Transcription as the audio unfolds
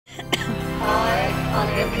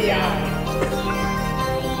API.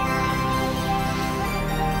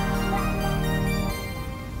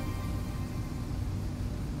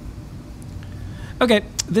 Okay,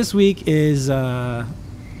 this week is Enocean.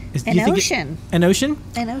 Enocean?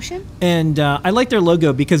 Enocean. And I like their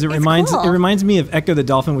logo because it reminds me of Echo the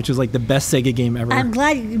Dolphin, which was like the best Sega game ever. I'm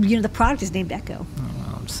glad the product is named Echo.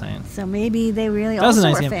 Oh, I'm saying. So maybe they really that was also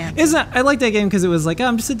a nice were game. fans. I like that game because it was like, oh,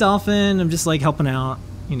 I'm just a dolphin. I'm just like helping out,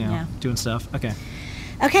 doing stuff. Okay.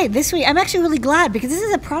 Okay, this week I'm actually really glad because this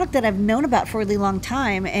is a product that I've known about for a really long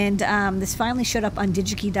time, and this finally showed up on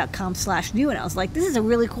digikey.com/new, and I was like, this is a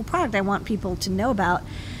really cool product I want people to know about.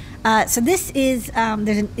 So this is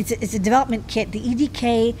it's a development kit, the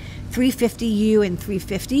EDK 350U and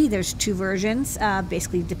 350. There's two versions,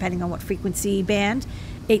 basically depending on what frequency band,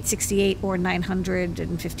 868 or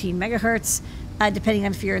 915 megahertz, depending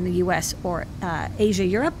on if you're in the US or Asia,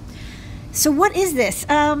 Europe. So what is this?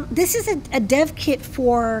 This is a dev kit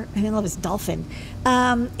for, I love this dolphin.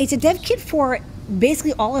 It's a dev kit for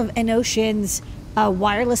basically all of Enocean's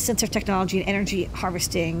wireless sensor technology and energy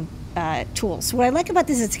harvesting tools. So what I like about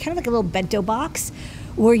this is it's kind of like a little bento box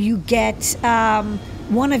where you get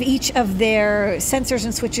one of each of their sensors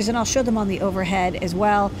and switches, and I'll show them on the overhead as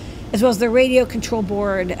well as their radio control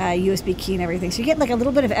board, USB key and everything. So you get like a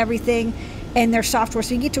little bit of everything and their software,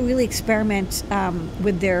 so you get to really experiment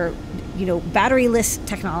with their batteryless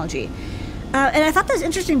technology. And I thought that was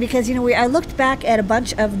interesting because I looked back at a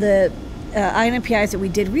bunch of the INPIs that we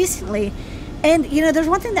did recently, and there's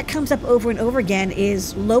one thing that comes up over and over again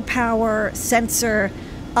is low power sensor,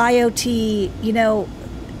 IoT.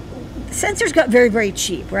 Sensors got very, very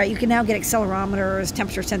cheap, right? You can now get accelerometers,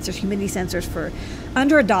 temperature sensors, humidity sensors for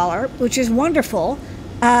under $1, which is wonderful.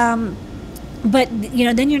 But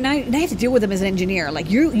then now you have to deal with them as an engineer.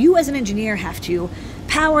 Like you as an engineer have to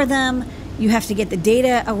power them. You have to get the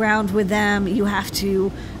data around with them. You have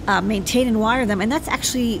to maintain and wire them. And that's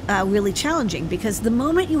actually really challenging because the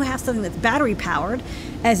moment you have something that's battery powered,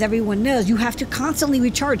 as everyone knows, you have to constantly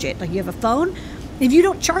recharge it. Like you have a phone. If you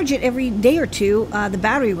don't charge it every day or two, the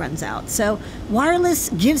battery runs out. So wireless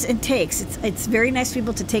gives and takes. It's very nice to be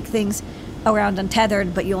able to take things around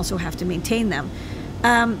untethered, but you also have to maintain them.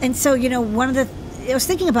 And so, I was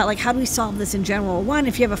thinking about like, how do we solve this in general? One,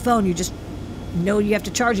 if you have a phone, you just know you have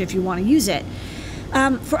to charge it if you want to use it.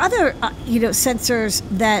 For other, sensors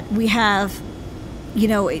that we have,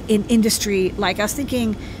 in industry, like I was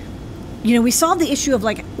thinking, we solved the issue of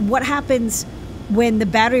like what happens when the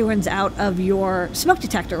battery runs out of your smoke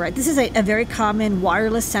detector, right? This is a very common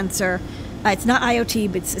wireless sensor. It's not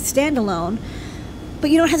IoT, but it's a standalone. But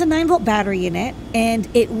it has a 9-volt battery in it, and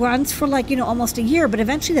it runs for like almost a year. But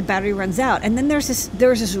eventually, the battery runs out, and then there's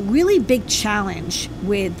this really big challenge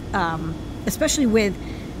with, especially with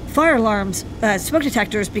fire alarms, smoke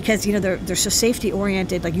detectors, because they're so safety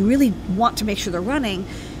oriented. Like you really want to make sure they're running.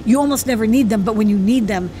 You almost never need them, but when you need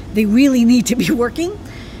them, they really need to be working.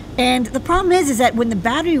 And the problem is that when the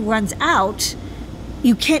battery runs out,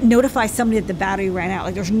 you can't notify somebody that the battery ran out.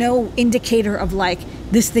 Like there's no indicator of like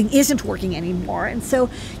this thing isn't working anymore. And so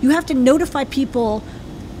you have to notify people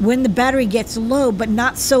when the battery gets low, but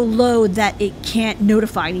not so low that it can't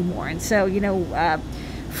notify anymore. And so,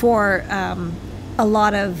 for a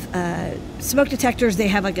lot of smoke detectors, they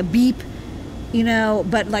have like a beep,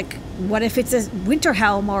 but like what if it's a winter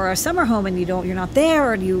home or a summer home and you're not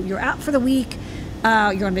there, or you're out for the week,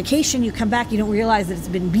 you're on vacation, you come back, you don't realize that it's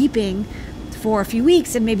been beeping for a few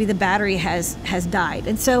weeks and maybe the battery has died.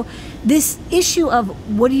 And so this issue of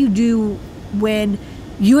what do you do when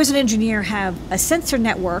you as an engineer have a sensor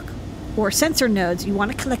network or sensor nodes, you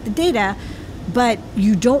want to collect the data, but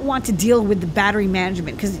you don't want to deal with the battery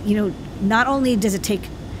management because, not only does it take,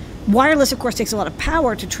 wireless of course takes a lot of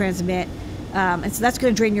power to transmit, and so that's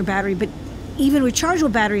going to drain your battery, but even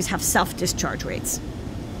rechargeable batteries have self-discharge rates.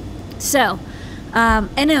 So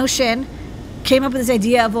Enocean came up with this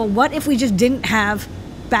idea of, well, what if we just didn't have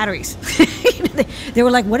batteries? They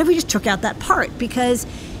were like, what if we just took out that part? Because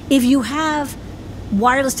if you have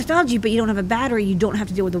wireless technology, but you don't have a battery, you don't have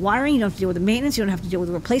to deal with the wiring, you don't have to deal with the maintenance, you don't have to deal with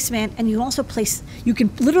the replacement, and you also you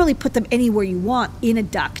can literally put them anywhere you want in a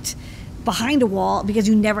duct, behind a wall, because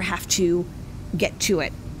you never have to get to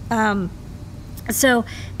it. So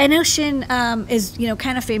Enocean is,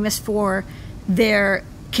 kind of famous for their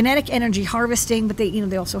kinetic energy harvesting, but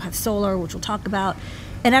they also have solar, which we'll talk about.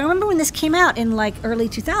 And I remember when this came out in like early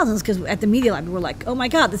 2000s, because at the Media Lab we were like, oh my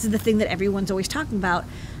God, this is the thing that everyone's always talking about.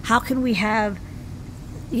 How can we have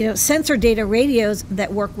sensor data radios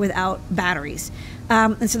that work without batteries?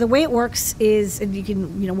 And so the way it works is, and you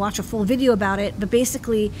can watch a full video about it, but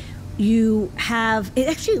basically you have, it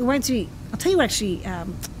actually reminds me, I'll tell you what actually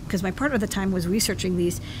because my partner at the time was researching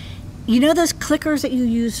these. You know those clickers that you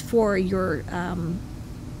use for your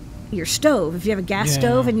stove? If you have a gas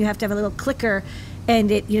stove and you have to have a little clicker,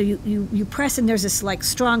 and it you press and there's this like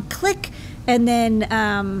strong click, and then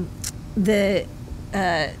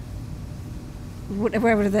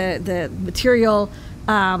whatever the material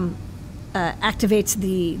activates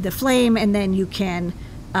the flame, and then you can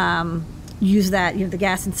use that, the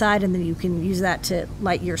gas inside, and then you can use that to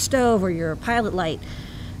light your stove or your pilot light.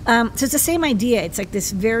 So it's the same idea. It's like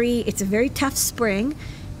it's a very tough spring,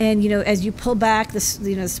 and as you pull back, this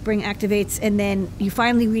the spring activates, and then you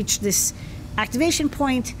finally reach this activation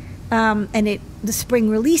point, and the spring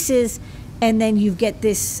releases, and then you get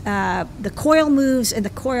this the coil moves, and the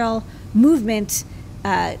coil movement,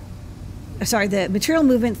 the material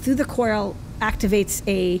movement through the coil activates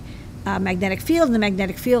a magnetic field, and the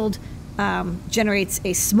magnetic field generates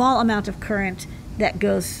a small amount of current that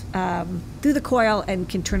goes through the coil and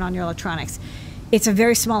can turn on your electronics. It's a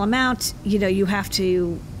very small amount. You have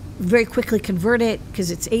to very quickly convert it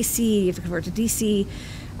because it's AC. You have to convert it to DC,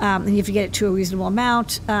 and you have to get it to a reasonable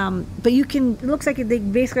amount. But you can. It looks like they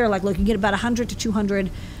basically are like, look, you get about 100 to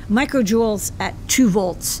 200 microjoules at 2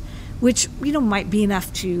 volts, which might be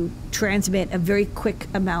enough to transmit a very quick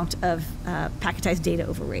amount of packetized data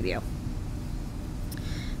over radio.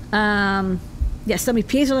 Yes,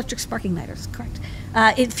 piezoelectric sparking lighters, correct.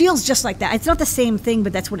 It feels just like that. It's not the same thing,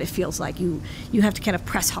 but that's what it feels like. You have to kind of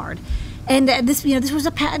press hard. And this was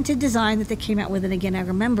a patented design that they came out with. And again, I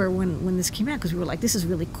remember when this came out, because we were like, this is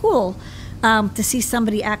really cool to see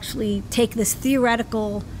somebody actually take this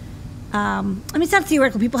theoretical. It's not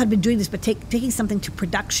theoretical. People had been doing this, but taking something to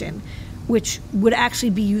production, which would actually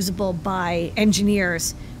be usable by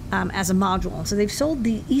engineers as a module. So they've sold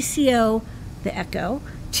the ECO, the Echo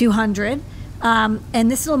 200.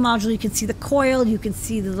 And this little module, you can see the coil, you can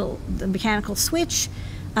see the mechanical switch,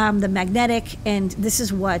 the magnetic, and this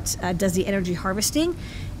is what does the energy harvesting.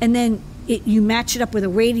 And then you match it up with a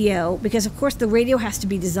radio, because of course the radio has to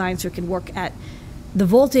be designed so it can work at the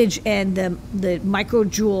voltage and the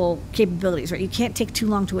microjoule capabilities, right? You can't take too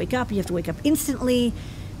long to wake up. You have to wake up instantly,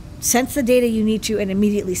 sense the data you need to, and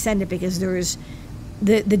immediately send it, because the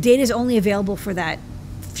data is only available for that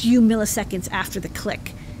few milliseconds after the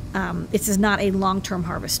click. This is not a long-term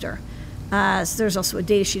harvester. So there's also a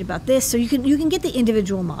data sheet about this. So you can get the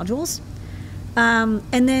individual modules.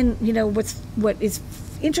 And then, what is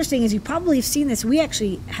interesting is you probably have seen this. We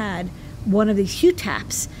actually had one of these Hue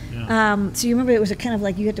taps. Yeah. So you remember it was a kind of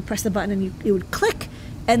like you had to press the button and it would click,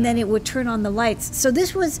 and then it would turn on the lights. So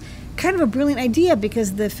this was kind of a brilliant idea,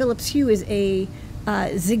 because the Philips Hue is a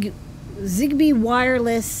Zigbee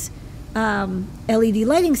wireless LED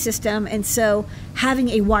lighting system, and so having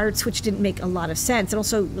a wired switch didn't make a lot of sense. And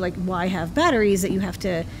also, like, why have batteries that you have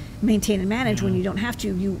to maintain and manage when you don't have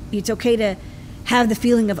to? It's okay to have the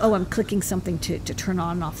feeling of, I'm clicking something to turn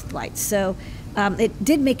on and off the lights. So it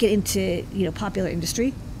did make it into popular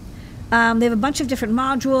industry. They have a bunch of different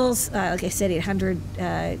modules. Like I said, 800,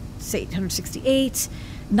 868.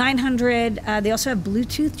 900. They also have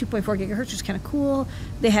Bluetooth 2.4 gigahertz, which is kind of cool.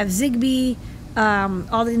 They have Zigbee.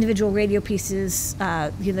 All the individual radio pieces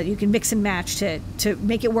that you can mix and match to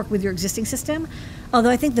make it work with your existing system. Although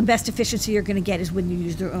I think the best efficiency you're going to get is when you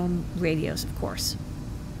use their own radios, of course.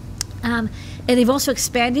 And they've also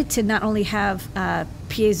expanded to not only have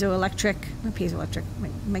magnetoelectric,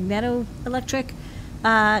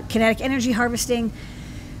 kinetic energy harvesting,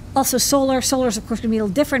 also solar. Solar is, of course, going to be a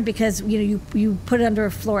little different, because you put it under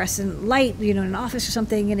a fluorescent light, in an office or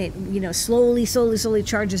something, and it slowly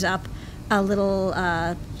charges up a little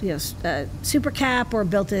super cap or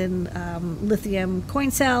built-in lithium coin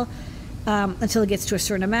cell until it gets to a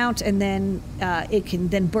certain amount, and then it can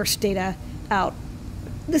then burst data out.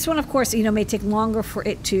 This one, of course, may take longer for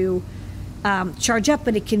it to charge up,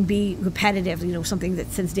 but it can be repetitive, something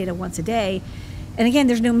that sends data once a day. And again,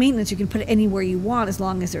 there's no maintenance. You can put it anywhere you want as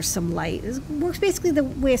long as there's some light. It works basically the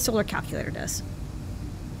way a solar calculator does.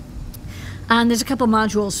 There's a couple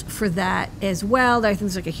modules for that as well. I think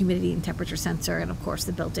there's like a humidity and temperature sensor, and of course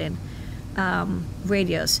the built-in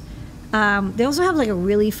radios. They also have like a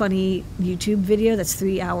really funny YouTube video that's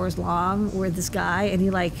 3 hours long, where this guy, and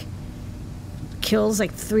he kills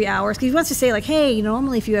 3 hours, because he wants to say hey,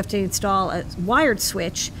 normally if you have to install a wired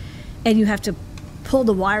switch and you have to pull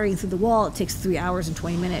the wiring through the wall, it takes 3 hours and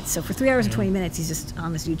 20 minutes. So for 3 hours and 20 minutes, he's just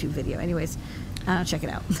on this YouTube video. Anyways, check it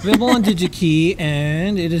out. Available on DigiKey,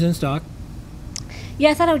 and it is in stock. Yeah,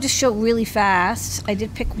 I thought I would just show really fast. I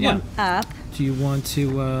did pick one up. Do you want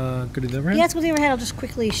to go to the overhead? Yeah, let's go to the overhead. I'll just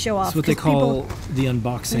quickly show off. That's what they call the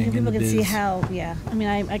unboxing. People can see how,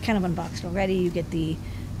 I kind of unboxed already. You get the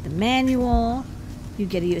manual. You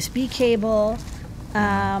get a USB cable.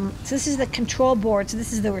 So this is the control board. So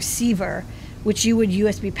this is the receiver, which you would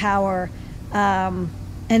USB power, and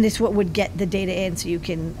it's what would get the data in. So you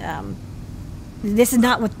can. This is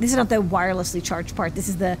not the wirelessly charged part. This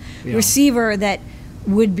is the receiver that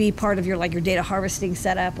would be part of your your data harvesting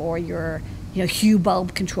setup or your Hue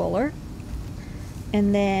bulb controller.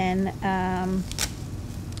 And then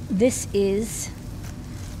this is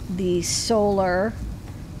the solar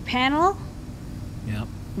panel. Yep.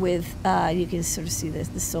 With you can sort of see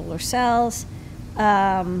the solar cells,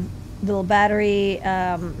 little battery,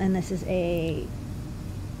 and this is a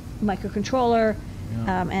microcontroller,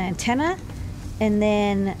 an antenna, and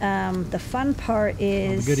then the fun part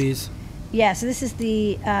is all the goodies. Yeah, so this is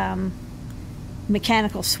the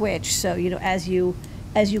mechanical switch. So as you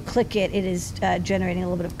click it, it is generating a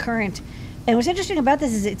little bit of current. And what's interesting about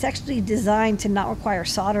this is it's actually designed to not require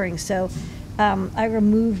soldering. So I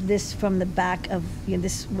removed this from the back of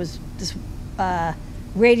this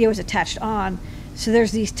radio is attached on. So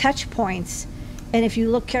there's these touch points, and if you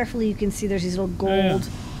look carefully, you can see there's these little gold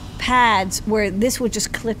pads where this would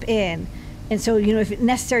just clip in. And so if it's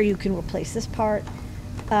necessary, you can replace this part.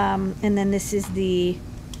 And then this is the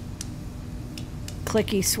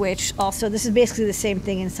clicky switch. Also, this is basically the same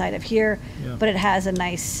thing inside of here, but it has a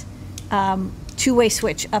nice two-way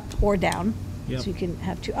switch up or down. So you can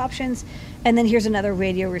have two options. And then here's another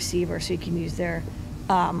radio receiver, so you can use their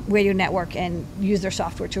radio network and use their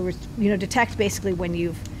software to detect basically when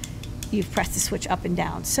you've pressed the switch up and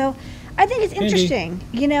down. So I think it's interesting.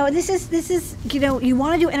 This is you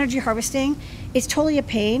want to do energy harvesting. It's totally a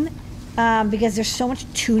pain because there's so much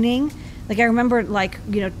tuning. Like I remember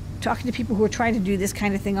talking to people who were trying to do this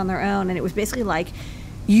kind of thing on their own, and it was basically like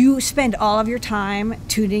you spend all of your time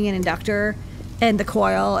tuning an inductor and the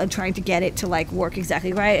coil and trying to get it to work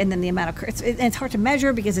exactly right, and then the amount of it's hard to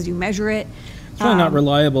measure because as you measure it, it's probably not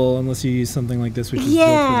reliable unless you use something like this, which is built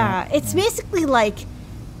for that. It's basically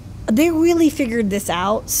they really figured this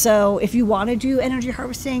out. So if you want to do energy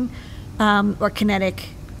harvesting or kinetic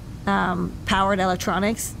powered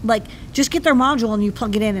electronics, just get their module and you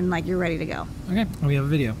plug it in and you're ready to go. Okay, we have a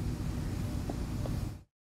video.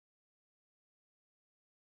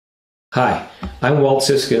 Hi, I'm Walt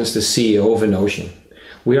Siskins, the CEO of Inocean.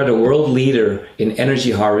 We are the world leader in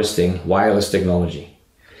energy harvesting wireless technology.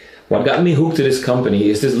 What got me hooked to this company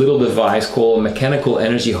is this little device called a mechanical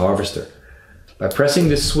energy harvester. By pressing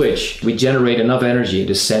this switch, we generate enough energy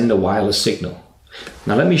to send a wireless signal.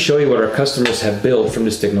 Now let me show you what our customers have built from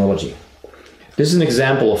this technology. This is an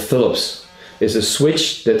example of Philips. It's a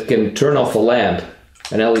switch that can turn off a lamp,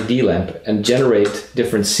 an LED lamp, and generate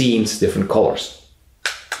different scenes, different colors.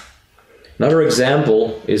 Another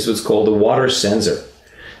example is what's called a water sensor.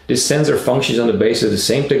 This sensor functions on the basis of the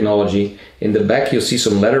same technology. In the back you'll see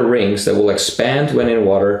some leather rings that will expand when in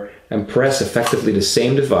water and press effectively the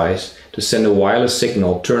same device to send a wireless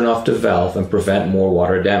signal, turn off the valve, and prevent more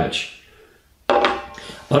water damage.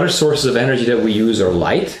 Other sources of energy that we use are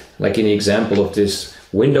light, like in the example of this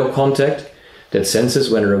window contact that senses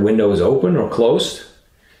whether a window is open or closed.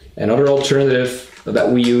 Another alternative that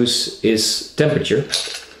we use is temperature.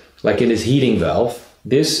 Like in this heating valve,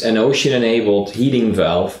 this Inocean-enabled heating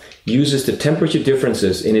valve uses the temperature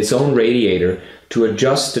differences in its own radiator to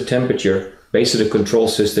adjust the temperature based on the control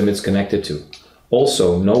system it's connected to.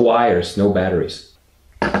 Also, no wires, no batteries.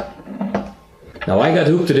 Now I got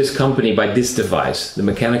hooked to this company by this device, the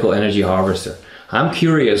mechanical energy harvester. I'm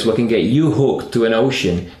curious what can get you hooked to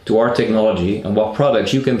Inocean, to our technology, and what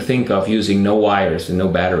products you can think of using no wires and no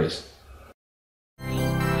batteries.